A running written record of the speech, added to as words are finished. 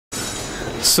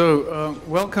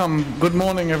Welcome, good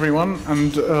morning everyone,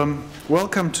 and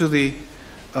welcome to the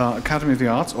Academy of the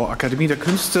Arts, or Akademie der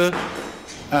Künste,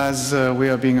 as we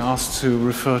are being asked to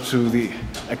refer to the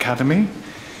Academy.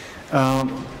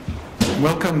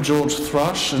 Welcome George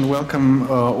Thrush, and welcome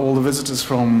all the visitors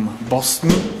from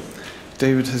Boston,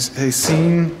 David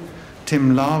Hassine,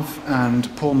 Tim Love,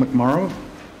 and Paul McMorrow.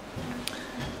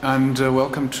 And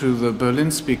welcome to the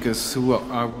Berlin speakers, who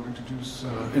I will introduce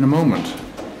in a moment.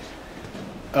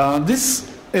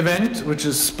 This event, which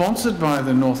is sponsored by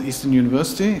the Northeastern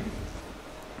University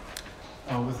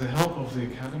with the help of the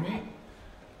Academy,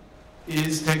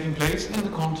 is taking place in the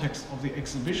context of the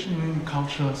exhibition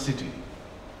Culture City.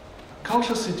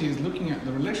 Culture City is looking at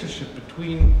the relationship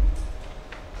between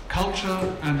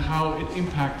culture and how it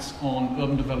impacts on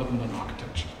urban development and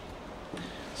architecture.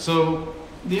 So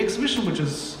the exhibition, which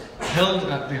is held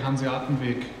at the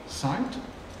Hanseatenweg site,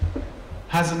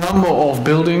 has a number of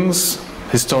buildings,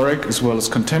 historic as well as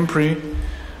contemporary,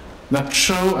 that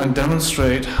show and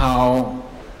demonstrate how,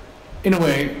 in a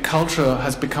way, culture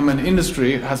has become an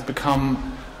industry, has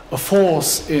become a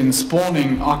force in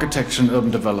spawning architecture and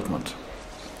urban development.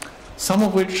 Some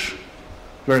of which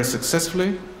very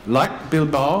successfully, like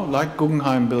Bilbao, like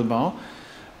Guggenheim Bilbao,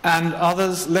 and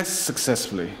others less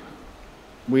successfully.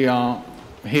 We are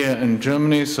here in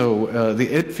Germany, so the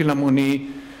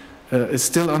Elbphilharmonie is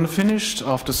still unfinished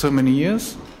after so many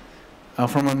years.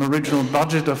 From an original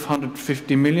budget of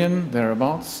 150 million,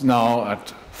 thereabouts, now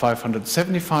at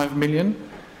 575 million.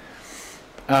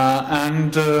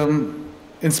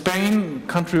 In Spain,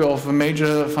 country of a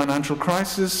major financial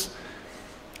crisis,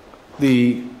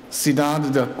 the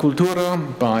Ciudad de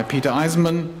Cultura by Peter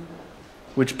Eisman,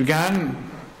 which began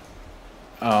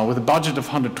with a budget of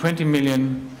 120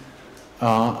 million,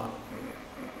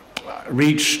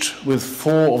 reached, with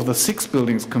 4 of the 6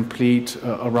 buildings complete,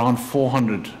 around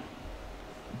 400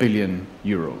 billion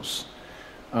euros.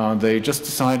 They just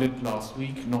decided last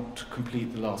week not to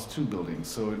complete the last 2 buildings,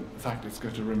 so in fact it's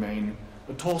going to remain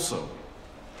a torso.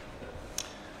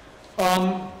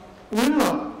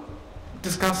 We're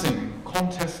discussing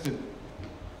contested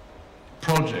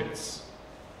projects,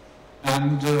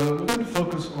 and we're going to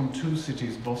focus on 2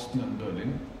 cities, Boston and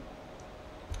Berlin.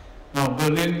 Now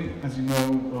Berlin, as you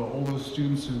know, all those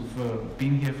students who've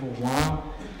been here for a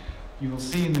while, you will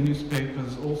see in the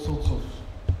newspapers all sorts of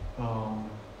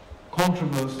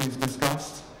controversies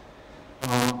discussed,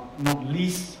 not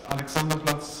least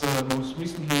Alexanderplatz most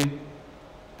recently,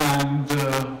 and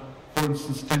for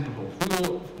instance Tempelhof. We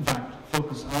will in fact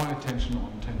focus our attention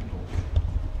on Tempelhof.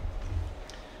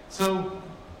 So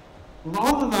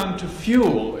rather than to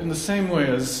fuel, in the same way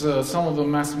as some of the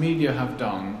mass media have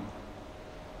done,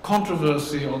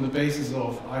 controversy on the basis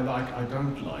of I like, I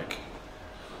don't like,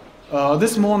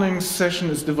 this morning's session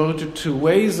is devoted to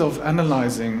ways of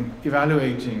analyzing,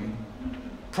 evaluating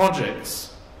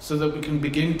projects so that we can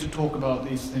begin to talk about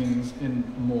these things in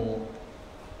more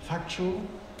factual.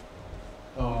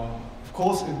 Of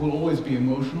course, it will always be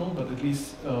emotional, but at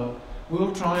least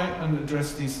we'll try and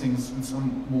address these things in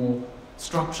some more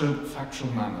structured,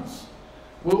 factual manners.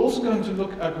 We're also going to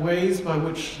look at ways by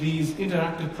which these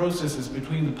interactive processes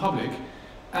between the public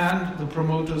and the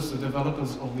promoters, the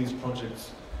developers of these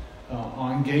projects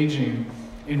are engaging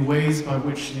in ways by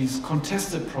which these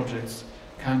contested projects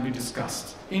can be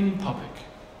discussed in public.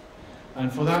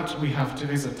 And for that we have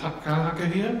Theresa Karlhacke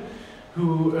here,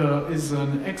 who is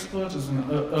an expert, is an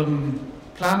urban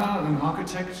planner and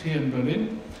architect here in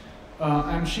Berlin.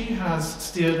 And she has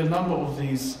steered a number of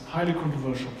these highly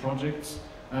controversial projects,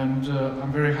 and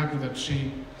I'm very happy that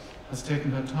she has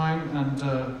taken her time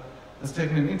and has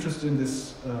taken an interest in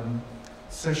this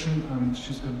session, and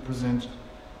she's going to present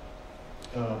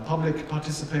public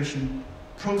participation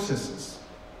processes.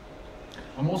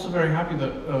 I'm also very happy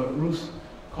that Ruth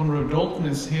Conroy-Dalton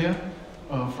is here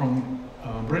from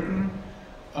Britain.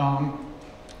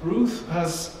 Ruth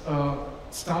has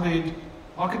studied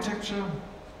architecture,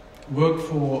 worked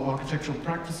for architectural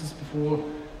practices before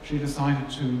she decided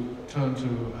to turn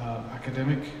to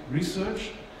academic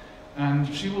research, and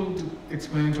she will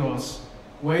explain to us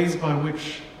ways by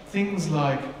which things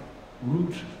like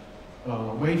route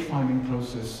wayfinding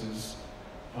processes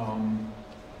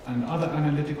and other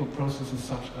analytical processes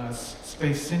such as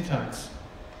space syntax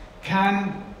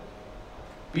can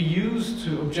be used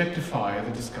to objectify the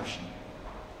discussion.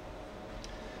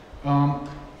 I'm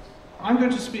going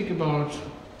to speak about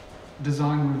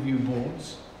design review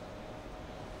boards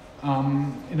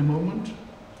in a moment.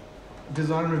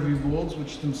 Design review boards,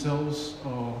 which themselves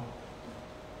are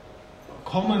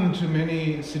common to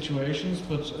many situations,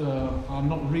 but are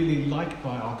not really liked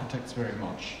by architects very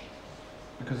much,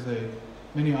 because they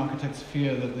many architects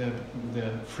fear that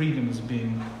their freedom is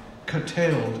being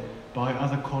curtailed by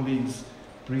other colleagues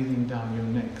breathing down your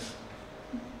necks.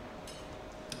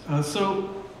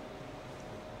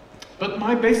 But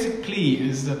my basic plea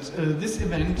is that this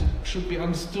event should be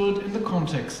understood in the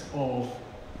context of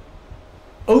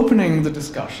opening the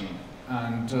discussion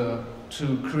and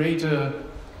to create a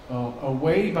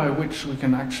way by which we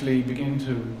can actually begin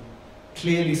to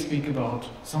clearly speak about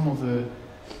some of the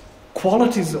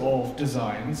qualities of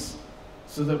designs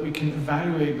so that we can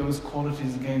evaluate those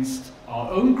qualities against our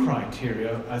own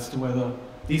criteria as to whether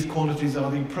these qualities are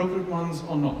the appropriate ones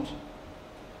or not.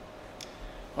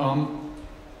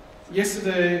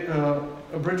 Yesterday,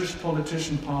 a British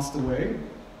politician passed away,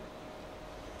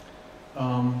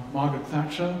 Margaret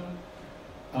Thatcher.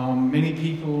 Many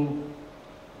people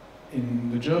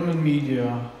in the German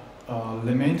media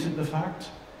lamented the fact.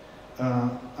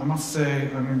 I must say,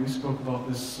 I mean, we spoke about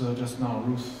this just now,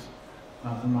 Ruth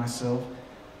and myself.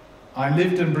 I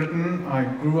lived in Britain, I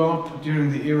grew up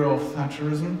during the era of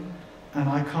Thatcherism, and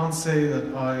I can't say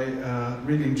that I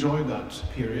really enjoyed that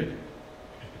period.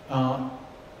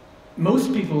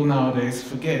 Most people nowadays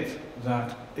forget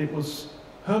that it was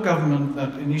her government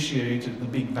that initiated the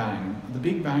Big Bang. The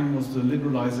Big Bang was the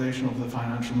liberalization of the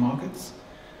financial markets,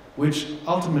 which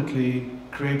ultimately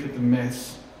created the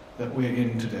mess that we're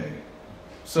in today.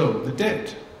 So the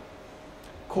debt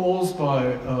caused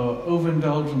by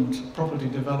overindulgent property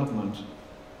development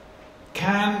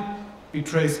can be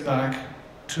traced back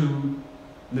to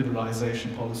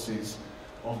liberalization policies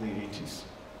of the 80s.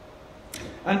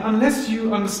 And unless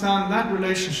you understand that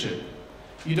relationship,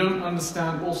 you don't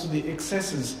understand also the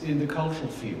excesses in the cultural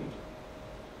field.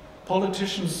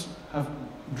 Politicians have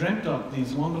dreamt up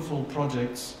these wonderful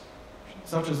projects,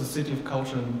 such as the City of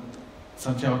Culture in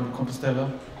Santiago de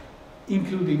Compostela,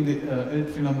 including the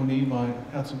Elbphilharmonie by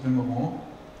Herzog de Meuron,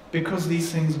 because these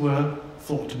things were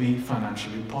thought to be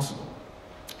financially possible.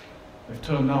 They've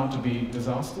turned out to be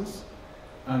disasters,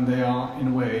 and they are, in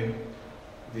a way,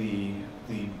 the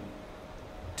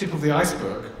tip of the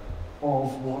iceberg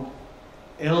of what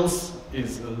else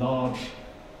is a large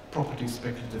property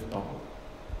speculative bubble.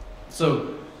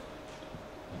 So,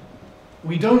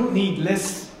 we don't need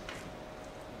less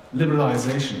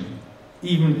liberalization,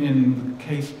 even in the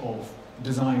case of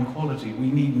design quality.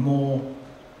 We need more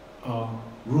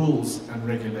rules and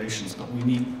regulations, but we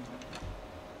need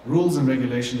rules and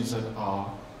regulations that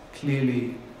are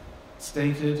clearly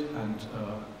stated and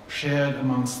shared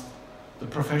amongst the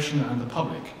profession and the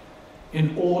public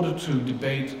in order to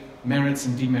debate merits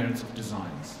and demerits of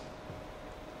designs.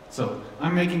 So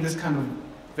I'm making this kind of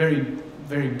very,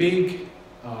 very big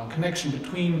connection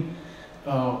between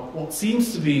what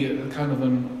seems to be a kind of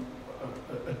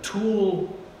a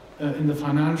tool in the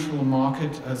financial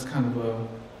market as kind of a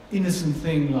innocent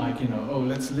thing, like, you know, oh,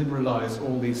 let's liberalize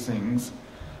all these things,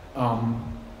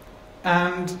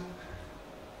 and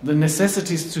the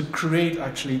necessities to create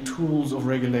actually tools of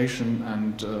regulation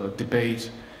and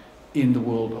debate in the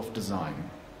world of design.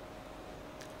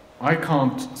 I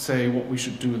can't say what we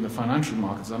should do in the financial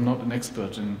markets. I'm not an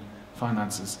expert in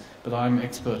finances, but I'm an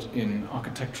expert in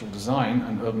architectural design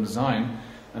and urban design,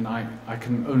 and I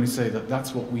can only say that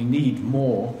that's what we need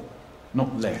more,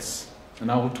 not less.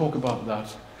 And I will talk about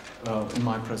that in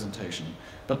my presentation.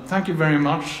 But thank you very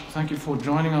much. Thank you for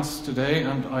joining us today,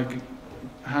 and I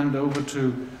hand over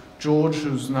to George,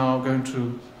 who's now going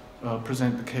to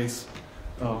present the case,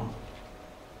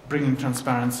 bringing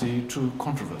transparency to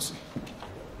controversy.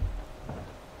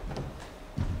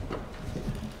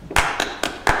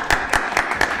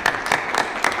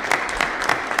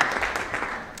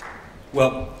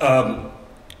 Well,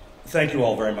 thank you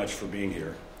all very much for being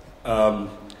here.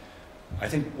 I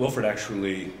think Wilfred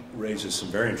actually raises some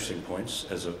very interesting points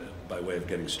by way of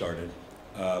getting started.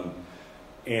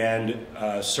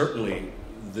 Certainly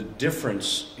the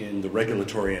difference in the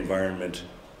regulatory environment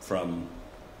from,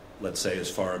 let's say, as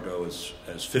far ago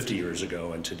as 50 years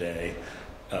ago and today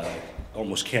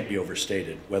almost can't be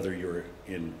overstated, whether you're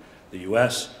in the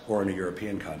US or in a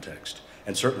European context.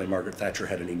 And certainly Margaret Thatcher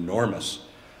had an enormous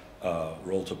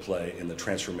role to play in the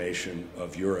transformation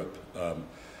of Europe.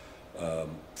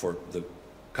 For the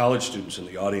college students in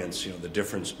the audience, you know, the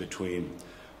difference between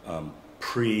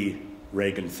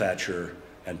pre-Reagan Thatcher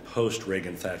and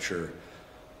post-Reagan Thatcher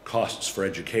costs for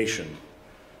education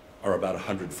are about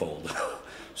 100-fold.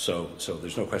 So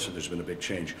there's no question there's been a big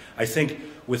change. I think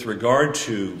with regard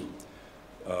to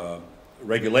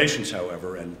regulations,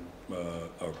 however, and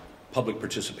public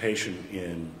participation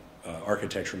in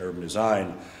architecture and urban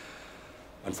design,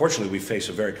 unfortunately, we face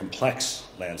a very complex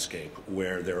landscape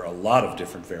where there are a lot of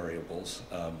different variables.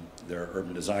 There are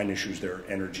urban design issues, there are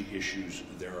energy issues,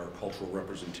 there are cultural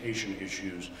representation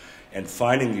issues, and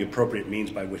finding the appropriate means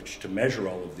by which to measure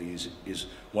all of these is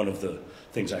one of the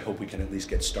things I hope we can at least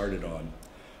get started on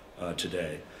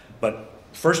today. But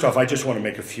first off, I just want to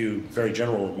make a few very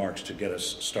general remarks to get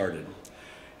us started.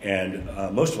 And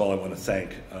most of all, I want to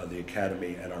thank the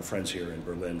Academy and our friends here in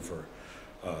Berlin for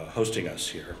hosting us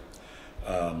here.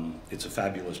 It's a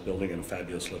fabulous building and a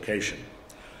fabulous location.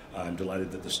 I'm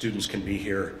delighted that the students can be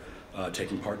here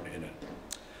taking part in it.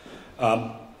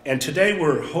 And today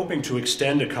we're hoping to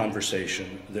extend a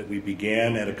conversation that we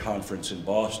began at a conference in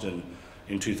Boston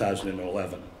in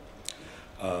 2011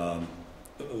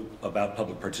 about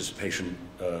public participation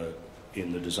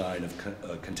in the design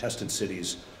of contested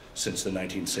cities since the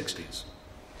 1960s.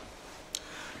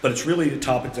 But it's really a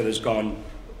topic that has gone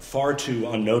far too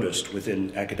unnoticed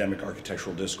within academic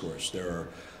architectural discourse. There are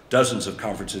dozens of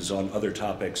conferences on other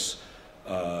topics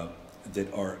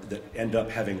that end up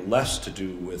having less to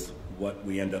do with what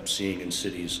we end up seeing in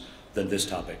cities than this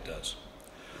topic does.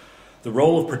 The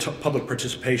role of public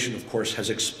participation, of course, has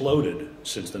exploded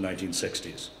since the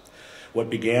 1960s. What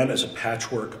began as a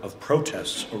patchwork of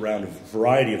protests around a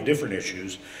variety of different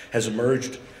issues has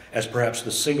emerged as perhaps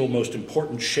the single most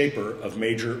important shaper of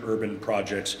major urban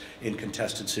projects in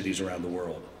contested cities around the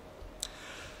world.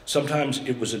 Sometimes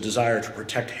it was a desire to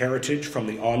protect heritage from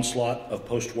the onslaught of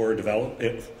post-war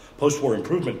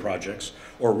improvement projects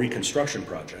or reconstruction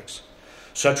projects.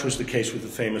 Such was the case with the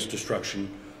famous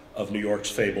destruction of New York's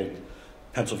fabled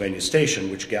Pennsylvania Station,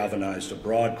 which galvanized a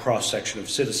broad cross-section of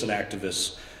citizen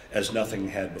activists as nothing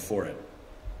had before it.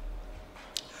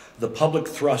 The public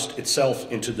thrust itself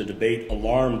into the debate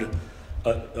alarmed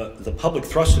by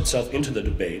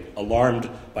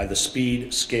the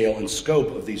speed, scale, and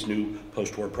scope of these new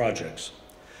post-war projects.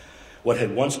 What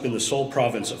had once been the sole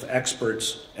province of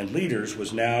experts and leaders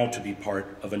was now to be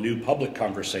part of a new public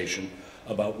conversation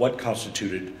about what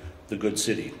constituted the good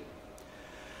city.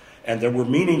 And there were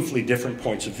meaningfully different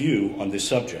points of view on this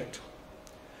subject.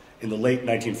 In the late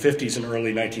 1950s and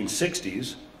early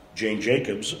 1960s, Jane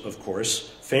Jacobs, of course,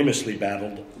 famously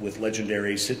battled with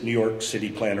legendary New York City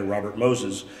planner Robert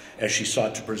Moses as she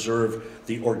sought to preserve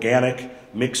the organic,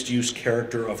 mixed-use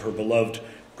character of her beloved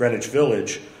Greenwich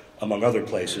Village, among other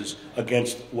places,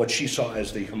 against what she saw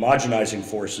as the homogenizing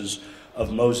forces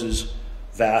of Moses'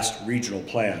 vast regional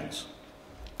plans.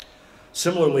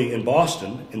 Similarly, in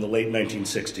Boston, in the late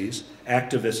 1960s,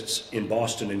 activists in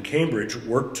Boston and Cambridge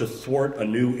worked to thwart a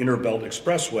new Inner Belt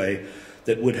Expressway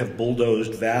that would have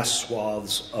bulldozed vast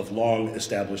swaths of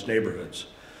long-established neighborhoods.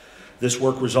 This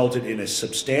work resulted in a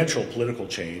substantial political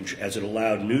change as it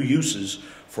allowed new uses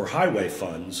for highway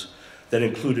funds that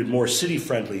included more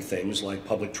city-friendly things like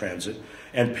public transit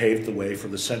and paved the way for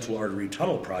the Central Artery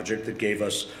Tunnel project that gave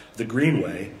us the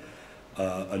Greenway,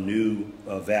 a new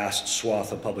vast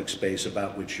swath of public space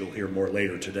about which you'll hear more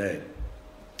later today.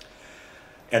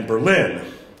 And Berlin,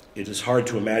 it is hard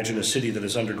to imagine a city that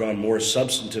has undergone more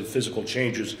substantive physical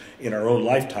changes in our own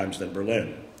lifetimes than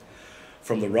Berlin.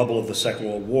 From the rubble of the Second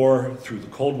World War through the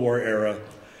Cold War era,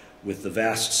 with the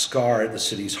vast scar at the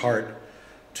city's heart,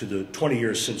 to the 20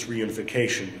 years since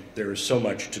reunification, there is so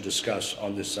much to discuss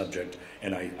on this subject,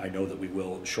 and I know that we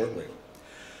will shortly.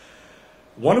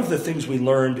 One of the things we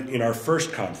learned in our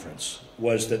first conference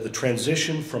was that the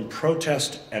transition from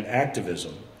protest and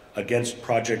activism against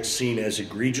projects seen as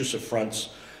egregious affronts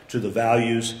to the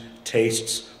values,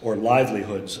 tastes, or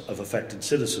livelihoods of affected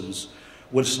citizens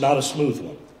was not a smooth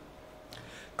one.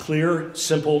 Clear,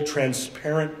 simple,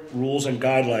 transparent rules and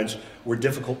guidelines were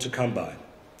difficult to come by.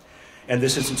 And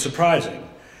this isn't surprising,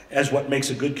 as what makes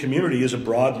a good community is a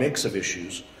broad mix of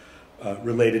issues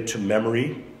related to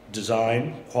memory,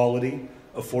 design, quality,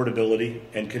 affordability,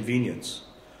 and convenience.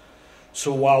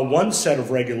 So while one set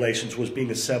of regulations was being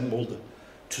assembled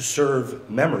to serve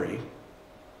memory,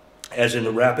 as in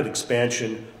the rapid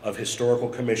expansion of historical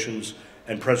commissions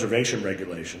and preservation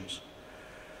regulations,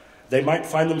 they might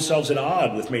find themselves at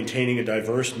odds with maintaining a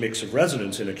diverse mix of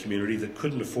residents in a community that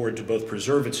couldn't afford to both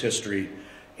preserve its history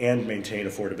and maintain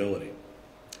affordability.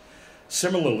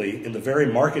 Similarly, in the very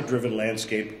market-driven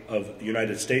landscape of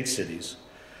United States cities,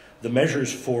 the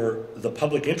measures for the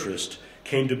public interest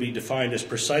came to be defined as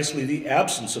precisely the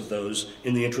absence of those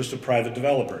in the interest of private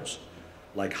developers,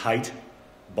 like height,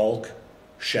 bulk,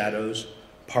 shadows,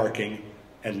 parking,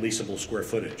 and leasable square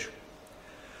footage.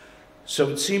 So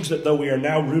it seems that though we are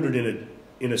now rooted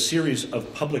in a series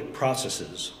of public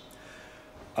processes,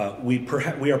 we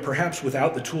are perhaps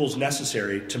without the tools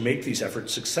necessary to make these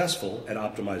efforts successful at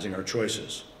optimizing our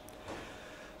choices.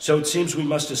 So it seems we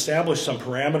must establish some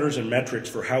parameters and metrics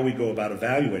for how we go about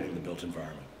evaluating the built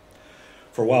environment.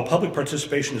 For while public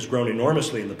participation has grown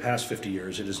enormously in the past 50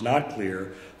 years, it is not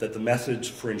clear that the methods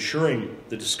for ensuring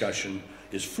the discussion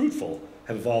is fruitful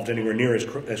have evolved anywhere near as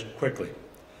quickly.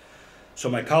 So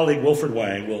my colleague Wilfred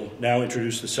Wang will now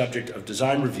introduce the subject of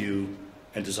design review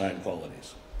and design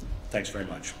qualities. Thanks very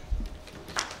much.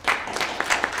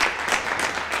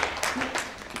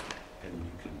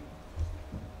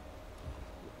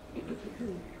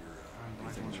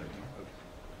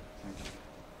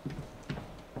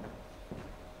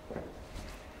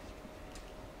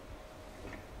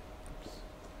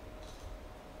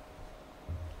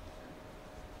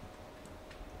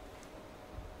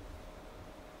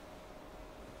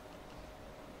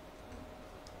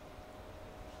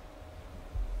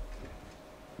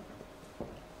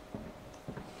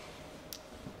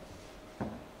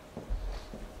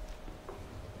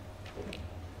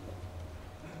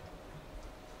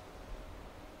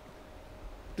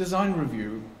 Design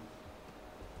review.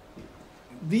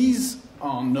 These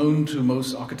are known to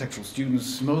most architectural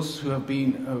students. Most who have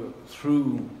been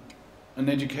through an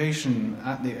education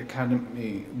at the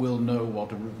Academy will know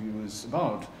what a review is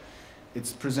about.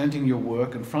 It's presenting your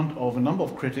work in front of a number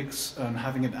of critics and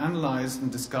having it analyzed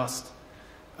and discussed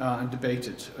and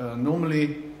debated.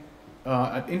 Normally,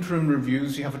 at interim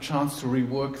reviews, you have a chance to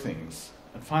rework things.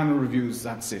 At final reviews,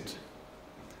 that's it.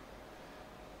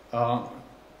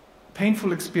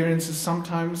 Painful experiences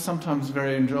sometimes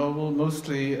very enjoyable,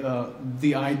 mostly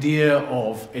the idea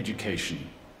of education.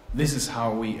 This is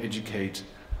how we educate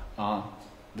our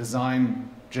design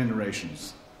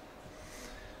generations.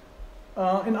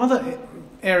 In other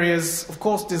areas, of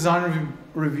course, design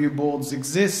review boards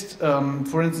exist.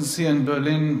 For instance, here in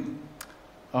Berlin,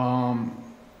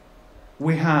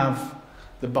 we have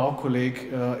the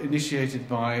Baukolleg initiated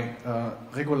by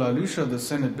Regula Lüscher, the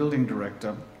Senate Building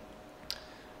Director.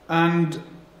 And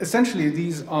essentially,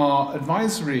 these are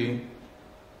advisory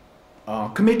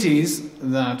committees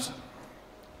that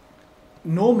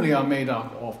normally are made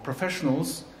up of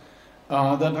professionals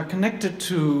that are connected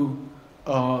to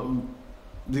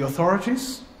the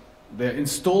authorities. They're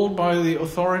installed by the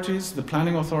authorities, the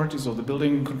planning authorities or the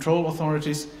building control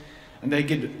authorities, and they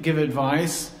give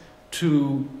advice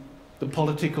to the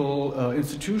political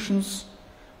institutions,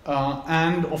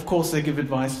 and of course they give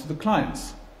advice to the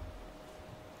clients.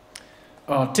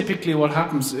 Typically what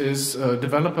happens is a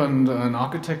developer and an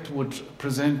architect would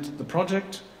present the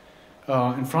project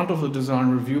in front of the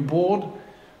design review board.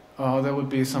 There would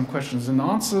be some questions and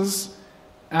answers,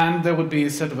 and there would be a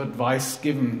set of advice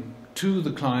given to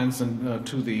the clients and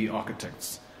to the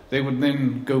architects. They would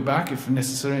then go back if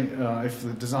necessary, if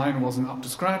the design wasn't up to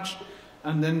scratch,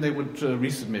 and then they would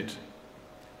resubmit.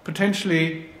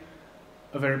 Potentially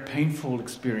a very painful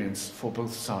experience for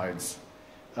both sides.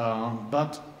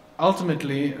 But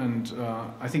ultimately, and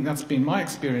I think that's been my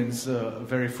experience, a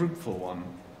very fruitful one.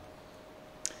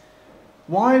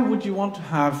 Why would you want to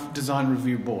have design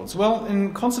review boards? Well,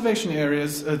 in conservation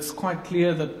areas, it's quite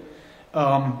clear that,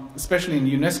 especially in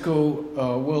UNESCO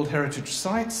World Heritage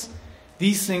Sites,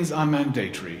 these things are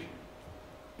mandatory.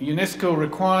 UNESCO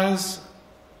requires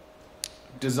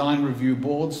design review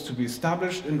boards to be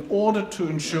established in order to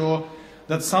ensure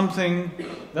that something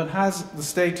that has the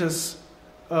status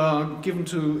given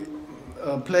to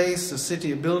a place, a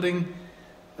city, a building,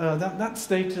 that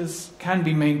status can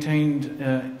be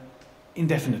maintained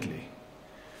indefinitely.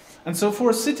 And so for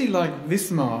a city like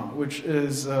Wismar, which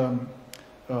is a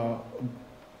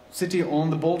city on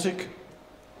the Baltic,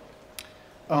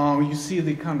 you see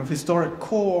the kind of historic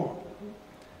core.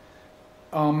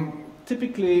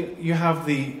 Typically you have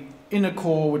the inner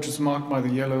core, which is marked by the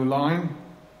yellow line,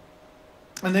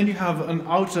 and then you have an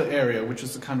outer area, which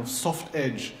is the kind of soft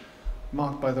edge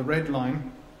marked by the red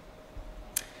line,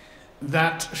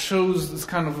 that shows this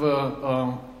kind of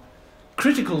a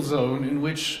critical zone in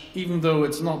which, even though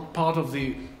it's not part of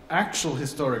the actual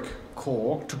historic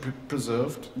core to be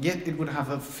preserved, yet it would have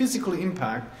a physical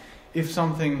impact if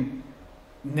something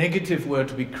negative were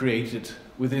to be created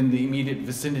within the immediate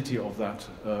vicinity of that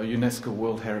UNESCO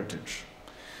World Heritage.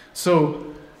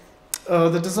 So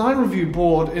the Design Review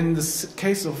Board, in the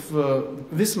case of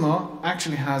Wismar,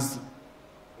 actually has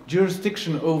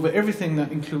jurisdiction over everything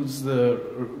that includes the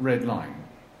red line.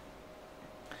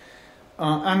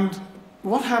 And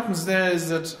what happens there is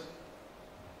that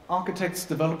architects,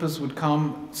 developers would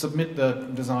come, submit their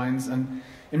designs, and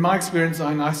in my experience,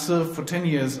 I served for 10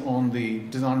 years on the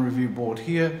Design Review Board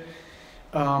here.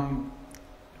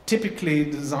 Typically,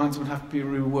 the designs would have to be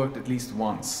reworked at least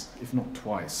once, if not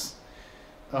twice.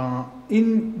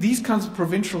 In these kinds of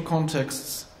provincial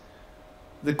contexts,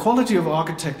 the quality of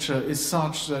architecture is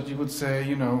such that you would say,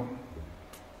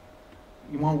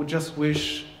 one would just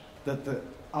wish that the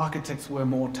architects were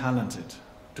more talented,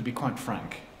 to be quite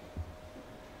frank.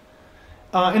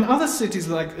 In other cities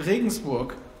like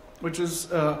Regensburg, which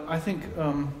is, I think,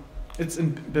 it's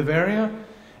in Bavaria,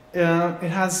 it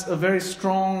has a very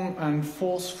strong and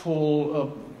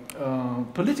forceful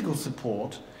political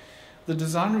support. The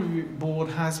design review board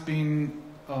has been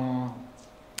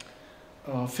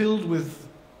filled with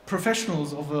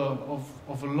professionals of a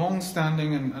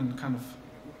long-standing and kind of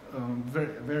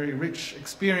very, very rich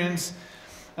experience,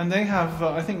 and they have,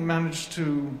 I think, managed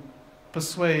to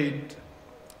persuade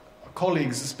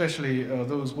colleagues, especially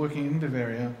those working in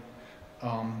Bavaria,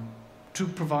 to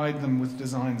provide them with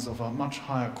designs of a much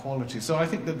higher quality. So I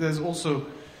think that there's also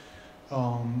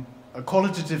a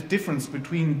qualitative difference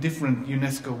between different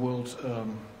UNESCO World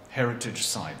Heritage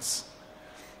sites.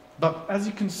 But as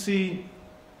you can see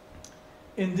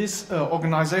in this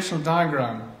organizational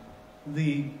diagram,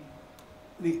 the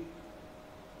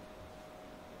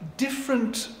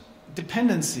different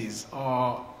dependencies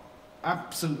are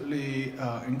absolutely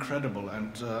incredible,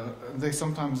 and they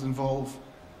sometimes involve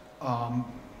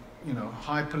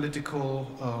high political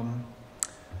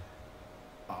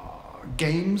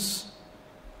games.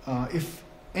 If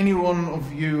any one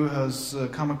of you has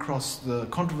come across the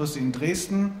controversy in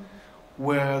Dresden,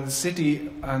 where the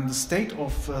city and the state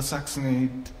of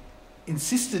Saxony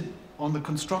insisted on the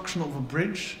construction of a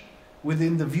bridge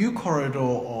within the view corridor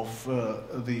of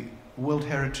the World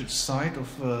Heritage Site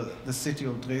of the city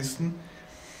of Dresden,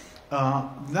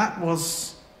 that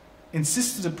was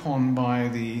insisted upon by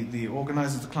the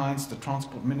organizers, the clients, the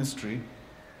Transport Ministry,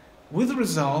 with the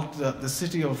result that the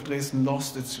city of Dresden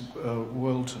lost its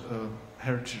World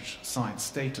Heritage Site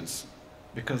status,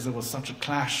 because there was such a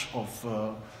clash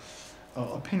of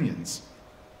opinions.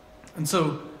 And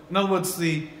so, in other words,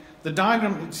 the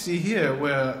diagram you see here,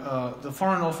 where the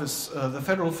Foreign Office, the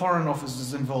Federal Foreign Office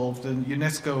is involved, and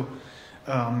UNESCO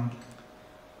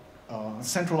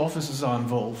central offices are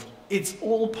involved, it's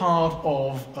all part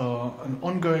of an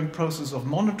ongoing process of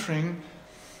monitoring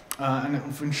and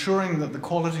of ensuring that the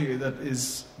quality that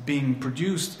is being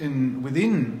produced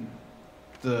within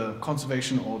the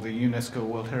conservation or the UNESCO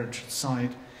World Heritage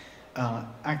Site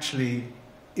actually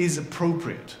is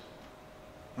appropriate.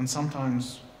 And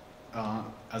sometimes,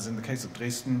 as in the case of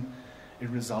Dresden, it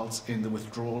results in the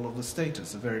withdrawal of the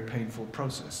status, a very painful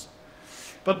process.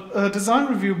 But design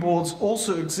review boards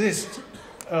also exist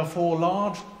for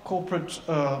large corporate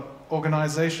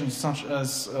organizations such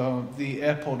as the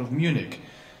airport of Munich.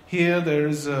 Here there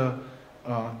is a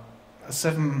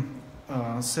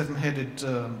seven-headed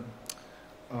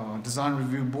design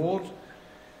review board,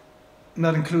 and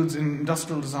that includes an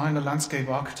industrial designer, landscape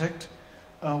architect,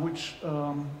 which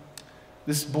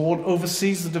this board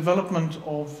oversees the development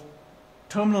of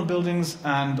terminal buildings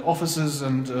and offices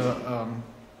and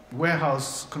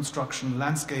warehouse construction,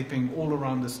 landscaping all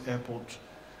around this airport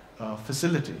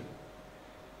facility.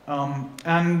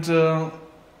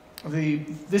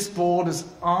 This board is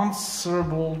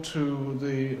answerable to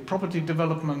the property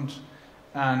development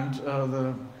and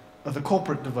the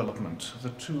corporate development,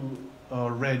 the two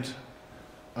red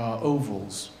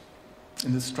ovals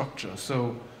in the structure.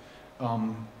 So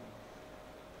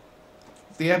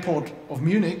the airport of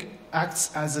Munich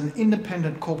acts as an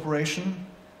independent corporation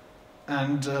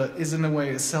and is in a way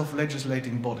a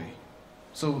self-legislating body.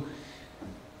 So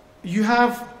you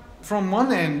have from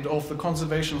one end of the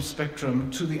conservation spectrum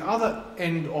to the other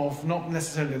end of not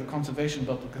necessarily the conservation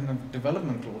but the kind of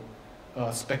developmental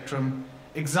spectrum,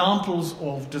 examples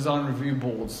of design review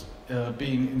boards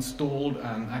being installed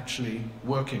and actually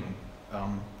working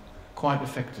quite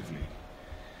effectively.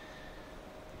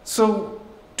 So,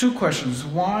 two questions: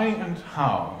 why and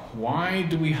how? Why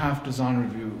do we have design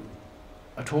review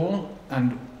at all,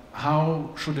 and how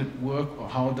should it work, or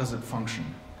how does it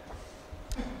function?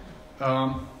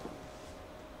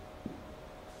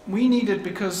 We need it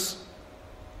because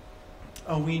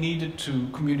we needed to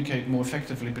communicate more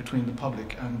effectively between the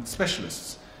public and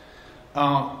specialists.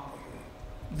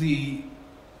 The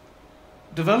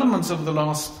developments of the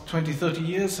last 20-30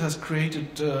 years has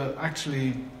created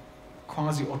actually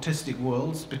quasi-autistic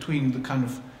worlds between the kind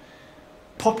of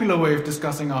popular way of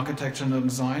discussing architecture and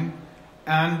design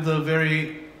and the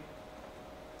very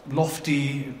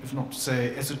lofty, if not to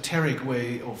say esoteric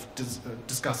way of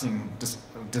discussing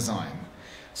design.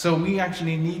 So we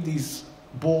actually need these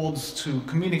boards to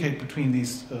communicate between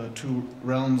these two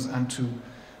realms and to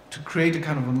create a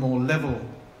kind of a more level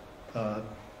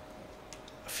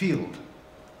field.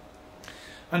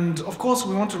 And of course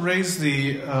we want to raise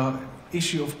the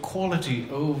issue of quality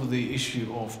over the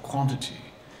issue of quantity.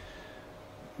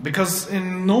 Because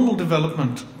in normal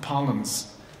development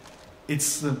parlance,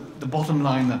 it's the bottom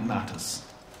line that matters,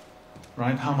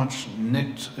 right? How much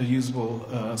net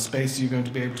usable space you're going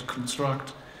to be able to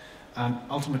construct, and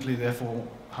ultimately, therefore,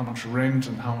 how much rent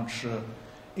and how much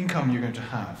income you're going to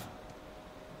have,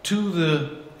 to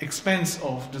the expense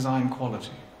of design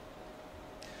quality.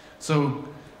 So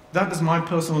that is my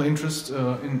personal interest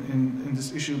in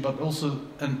this issue, but also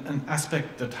an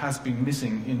aspect that has been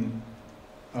missing in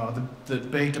the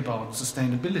debate about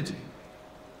sustainability.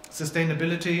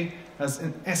 Sustainability has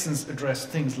in essence addressed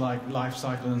things like life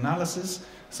cycle analysis,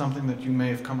 something that you may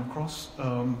have come across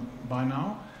by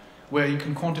now, where you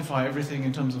can quantify everything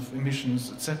in terms of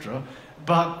emissions, etc.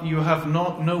 But you have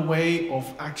no way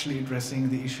of actually addressing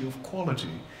the issue of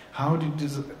quality. How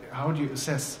do you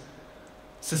assess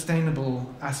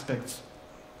sustainable aspects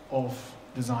of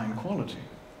design quality?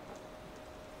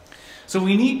 So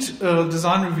we need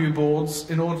design review boards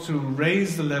in order to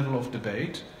raise the level of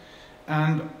debate,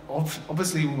 and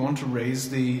obviously we want to raise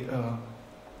the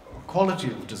quality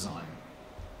of design.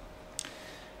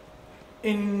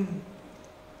 In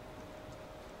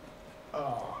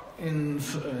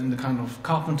the kind of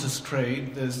carpenter's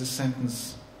trade, there's this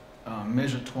sentence,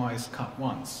 measure twice, cut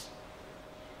once.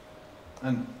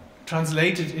 And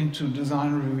translated into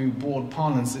design review board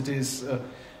parlance, it is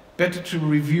better to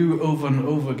review over and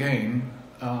over again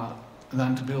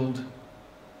than to build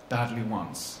badly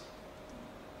once.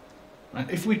 Right?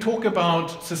 If we talk about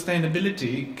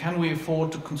sustainability, can we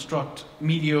afford to construct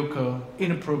mediocre,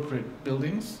 inappropriate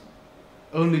buildings,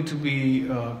 only to be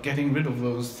getting rid of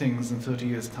those things in 30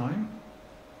 years' time?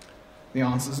 The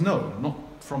answer is no, not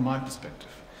from my perspective.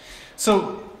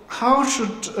 So how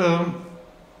should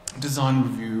design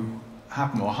review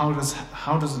happen, or how does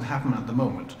it happen at the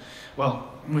moment? Well,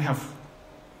 we have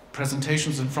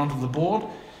presentations in front of the board,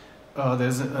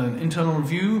 there's an internal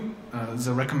review, there's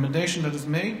a recommendation that is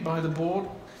made by the board,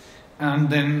 and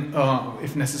then,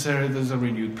 if necessary, there's a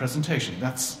renewed presentation.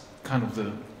 That's kind of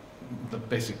the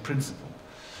basic principle.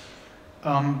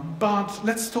 But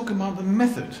let's talk about the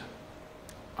method.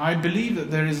 I believe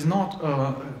that there is not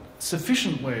a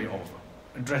sufficient way of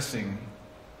addressing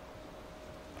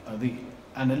the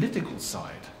analytical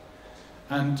side.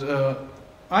 And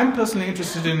I'm personally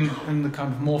interested in the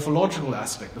kind of morphological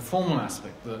aspect, the formal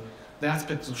aspect, the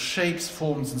aspects of shapes,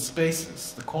 forms, and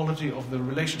spaces, the quality of the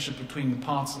relationship between the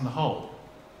parts and the whole.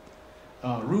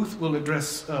 Ruth will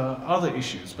address other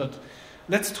issues, but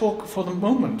let's talk for the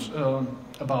moment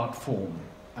about form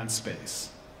and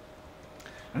space.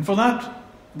 And for that,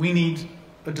 we need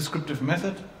a descriptive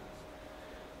method.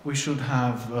 We should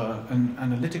have an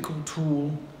analytical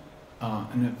tool,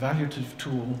 an evaluative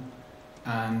tool,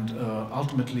 and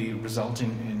ultimately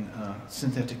resulting in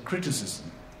synthetic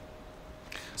criticism.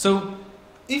 So,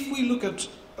 if we look at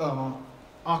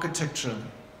architecture,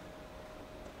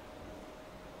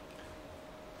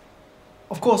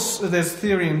 of course, there's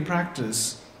theory and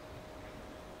practice.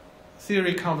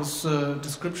 Theory covers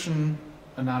description,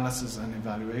 analysis, and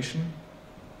evaluation.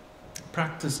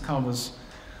 Practice covers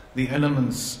the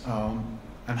elements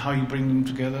and how you bring them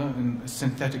together in a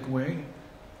synthetic way,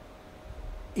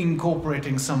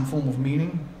 incorporating some form of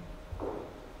meaning.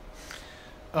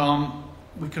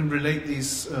 We can relate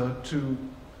these to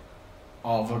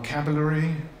our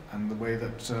vocabulary and the way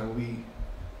that we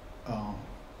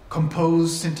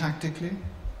compose syntactically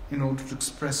in order to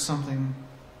express something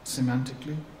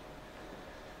semantically.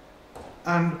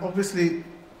 And obviously,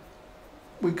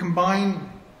 we combine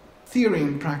theory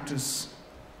and practice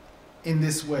in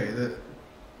this way. The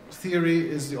theory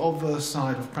is the obverse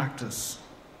side of practice.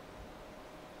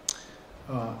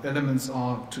 Elements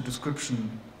are to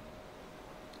description,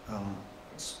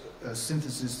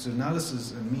 synthesis to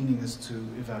analysis, and meaning is to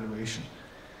evaluation.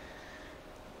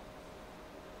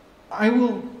 I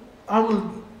will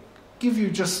give you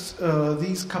just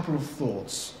these couple of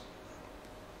thoughts.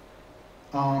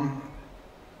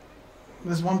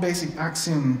 There's one basic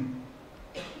axiom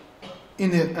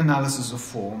in the analysis of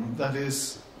form, that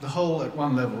is, the whole at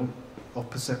one level of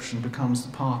perception becomes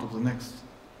the part of the next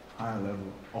higher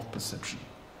level of perception.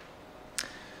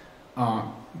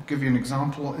 I'll give you an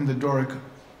example. In the Doric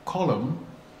column,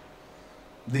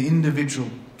 the individual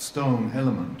stone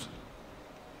element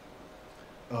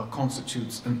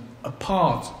constitutes a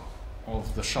part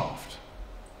of the shaft.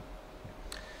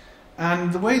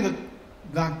 And the way that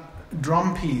that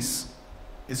drum piece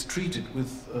is treated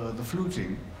with the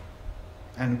fluting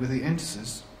and with the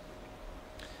entasis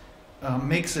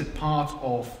makes it part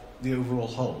of the overall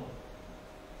whole.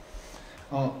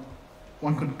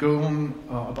 One could go on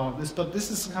about this, but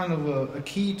this is kind of a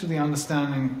key to the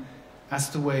understanding as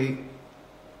to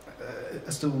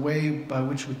as the way by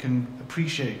which we can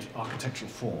appreciate architectural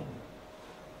form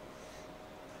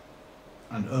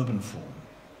and urban form.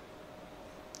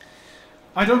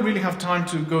 I don't really have time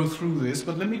to go through this,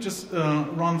 but let me just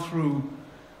run through.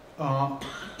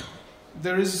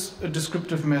 There is a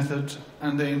descriptive method,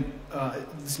 and then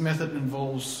this method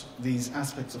involves these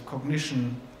aspects of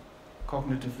cognition,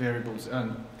 cognitive variables,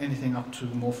 and anything up to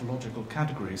morphological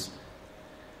categories.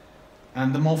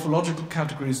 And the morphological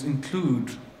categories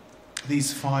include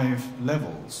these 5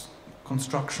 levels: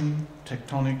 construction,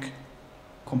 tectonic,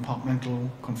 compartmental,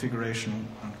 configurational,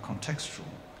 and contextual.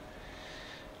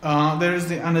 There is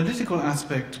the analytical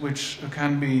aspect, which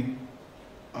can be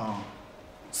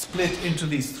split into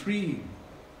these 3: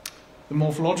 the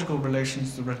morphological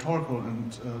relations, the rhetorical,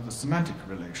 and the semantic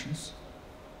relations.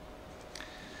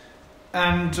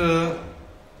 And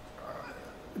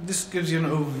this gives you an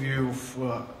overview of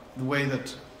the way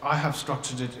that I have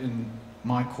structured it in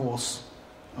my course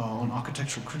on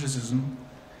architectural criticism,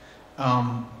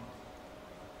 and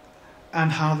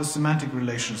how the semantic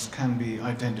relations can be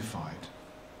identified.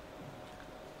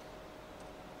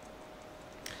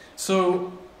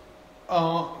 So,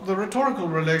 the rhetorical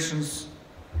relations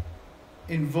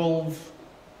involve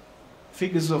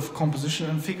figures of composition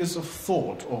and figures of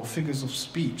thought, or figures of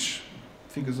speech,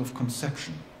 figures of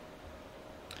conception.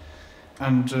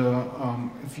 And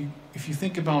if you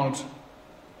think about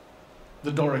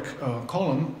the Doric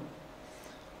column,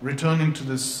 returning to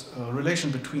this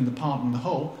relation between the part and the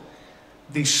whole,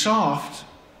 the shaft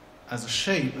as a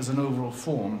shape, as an overall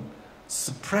form,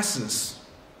 suppresses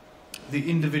the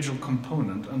individual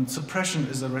component, and suppression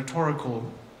is a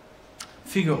rhetorical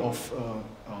figure of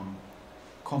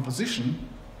composition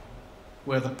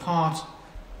where the part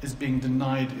is being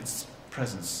denied its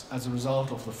presence as a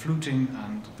result of the fluting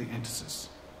and the entasis.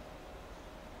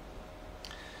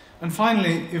 And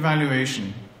finally,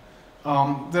 evaluation.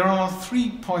 There are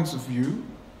 3 points of view.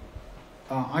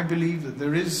 I believe that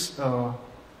there is,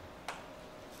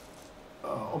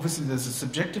 obviously there's a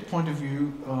subjective point of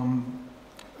view,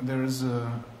 there is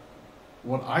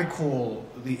what I call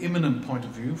the immanent point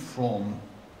of view, from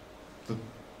the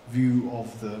view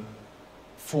of the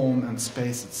form and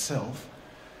space itself.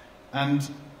 And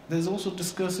there's also a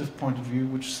discursive point of view,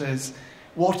 which says,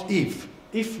 what if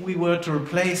we were to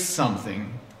replace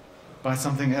something by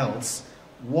something else,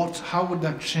 how would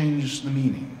that change the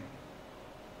meaning?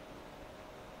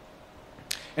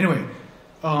 Anyway,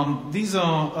 these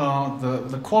are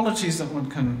the qualities that one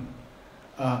can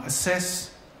assess,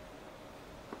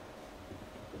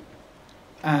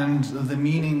 and the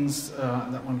meanings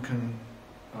that one can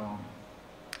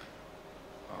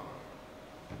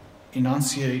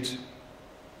enunciate,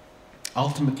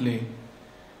 ultimately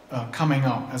coming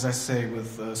up, as I say,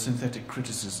 with synthetic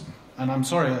criticism. And I'm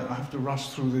sorry, I have to rush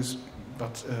through this,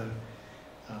 but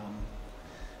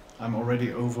I'm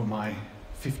already over my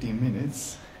 15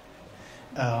 minutes.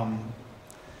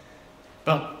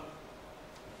 But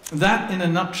that, in a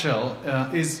nutshell,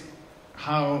 is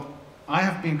how I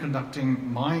have been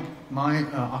conducting my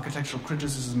architectural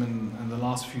criticism in the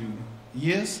last few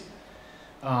years,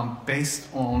 based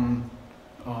on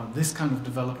this kind of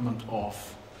development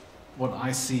of what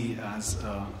I see as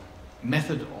a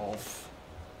method of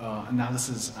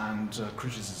analysis and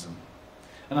criticism.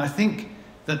 And I think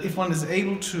that if one is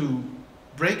able to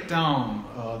break down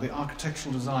the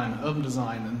architectural design, urban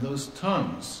design, in those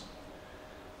terms,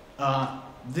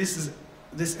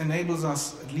 this enables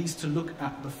us at least to look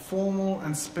at the formal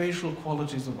and spatial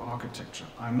qualities of architecture.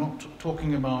 I'm not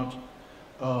talking about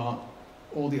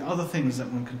all the other things that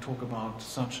one can talk about,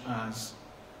 such as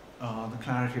the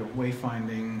clarity of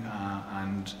wayfinding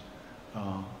and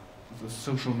the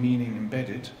social meaning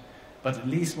embedded, but at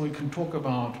least we can talk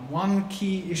about one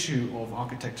key issue of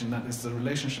architecture, and that is the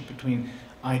relationship between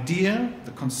idea,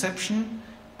 the conception,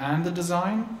 and the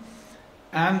design,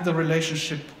 and the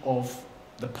relationship of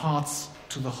the parts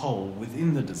to the whole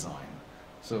within the design.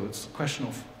 So it's a question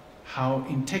of how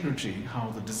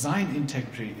the design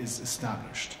integrity is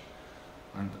established.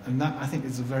 And that, I think,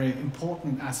 is a very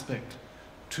important aspect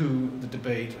to the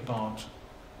debate about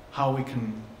how we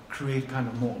can create kind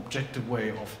of more objective way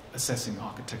of assessing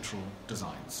architectural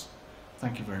designs.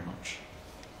 Thank you very much.